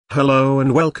Hello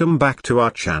and welcome back to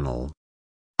our channel.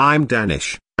 I'm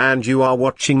Danish, and you are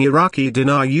watching Iraqi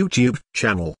Dinar YouTube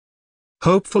channel.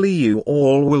 Hopefully you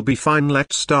all will be fine.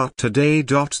 Let's start today.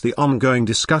 The ongoing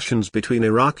discussions between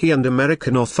Iraqi and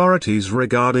American authorities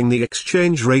regarding the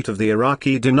exchange rate of the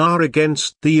Iraqi dinar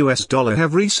against the US dollar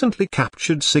have recently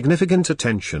captured significant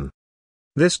attention.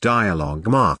 This dialogue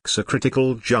marks a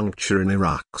critical juncture in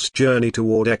Iraq's journey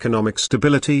toward economic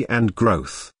stability and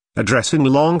growth, addressing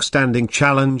long-standing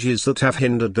challenges that have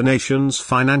hindered the nation's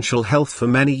financial health for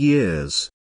many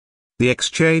years. The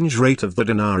exchange rate of the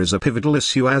dinar is a pivotal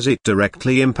issue as it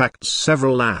directly impacts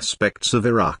several aspects of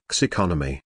Iraq's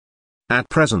economy. At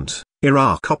present,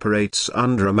 Iraq operates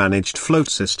under a managed float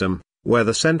system, where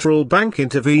the central bank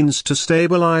intervenes to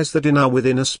stabilize the dinar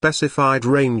within a specified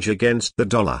range against the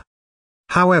dollar.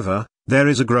 However, there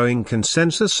is a growing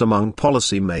consensus among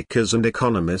policymakers and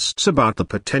economists about the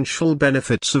potential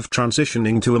benefits of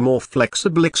transitioning to a more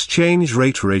flexible exchange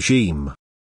rate regime.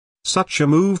 Such a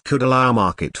move could allow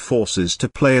market forces to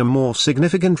play a more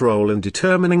significant role in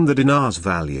determining the dinar's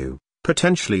value,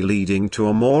 potentially leading to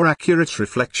a more accurate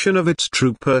reflection of its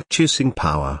true purchasing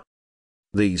power.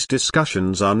 These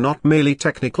discussions are not merely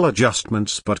technical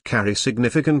adjustments but carry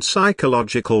significant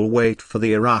psychological weight for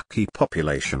the Iraqi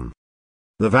population.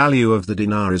 The value of the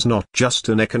dinar is not just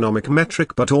an economic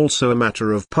metric but also a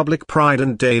matter of public pride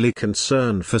and daily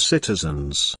concern for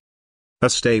citizens. A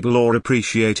stable or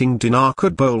appreciating dinar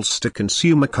could bolster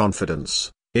consumer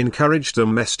confidence, encourage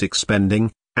domestic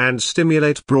spending, and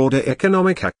stimulate broader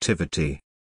economic activity.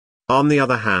 On the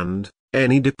other hand,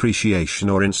 any depreciation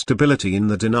or instability in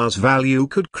the dinar's value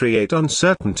could create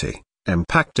uncertainty,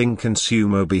 impacting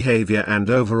consumer behavior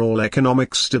and overall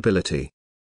economic stability.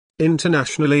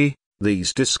 Internationally,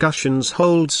 these discussions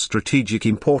hold strategic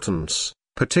importance,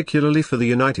 particularly for the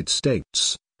United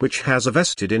States, which has a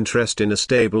vested interest in a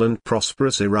stable and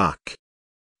prosperous Iraq.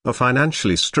 A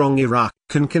financially strong Iraq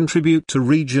can contribute to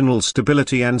regional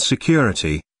stability and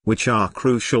security, which are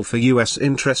crucial for U.S.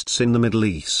 interests in the Middle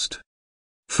East.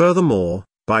 Furthermore,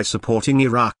 by supporting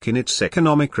Iraq in its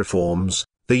economic reforms,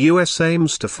 the U.S.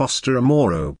 aims to foster a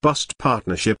more robust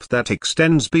partnership that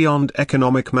extends beyond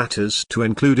economic matters to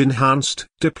include enhanced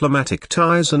diplomatic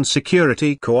ties and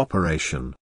security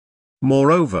cooperation.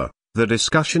 Moreover, the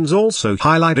discussions also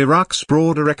highlight Iraq's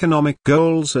broader economic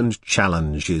goals and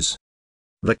challenges.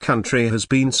 The country has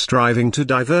been striving to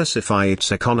diversify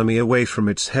its economy away from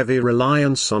its heavy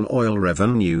reliance on oil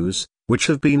revenues, which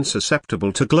have been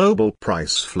susceptible to global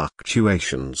price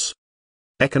fluctuations.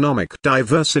 Economic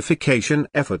diversification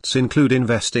efforts include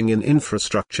investing in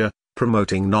infrastructure,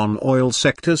 promoting non-oil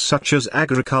sectors such as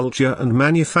agriculture and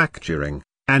manufacturing,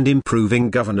 and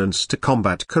improving governance to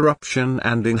combat corruption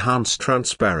and enhance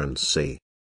transparency.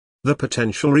 The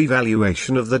potential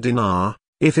revaluation of the dinar,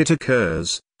 if it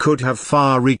occurs, could have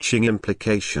far-reaching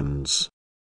implications.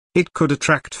 It could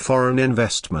attract foreign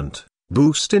investment,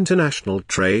 boost international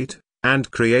trade,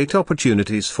 and create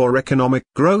opportunities for economic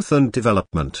growth and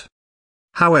development.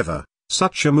 However,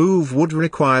 such a move would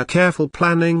require careful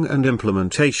planning and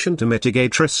implementation to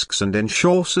mitigate risks and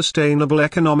ensure sustainable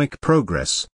economic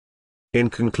progress. In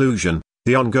conclusion,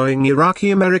 the ongoing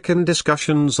Iraqi-American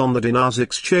discussions on the dinar's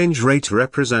exchange rate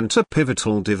represent a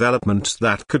pivotal development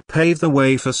that could pave the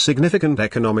way for significant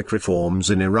economic reforms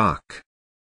in Iraq.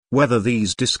 Whether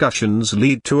these discussions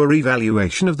lead to a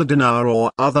revaluation of the dinar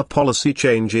or other policy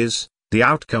changes, the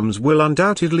outcomes will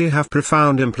undoubtedly have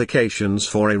profound implications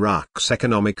for Iraq's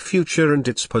economic future and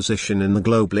its position in the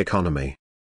global economy.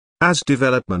 As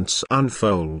developments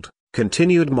unfold,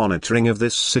 continued monitoring of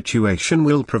this situation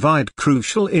will provide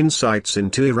crucial insights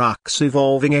into Iraq's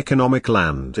evolving economic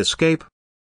landscape,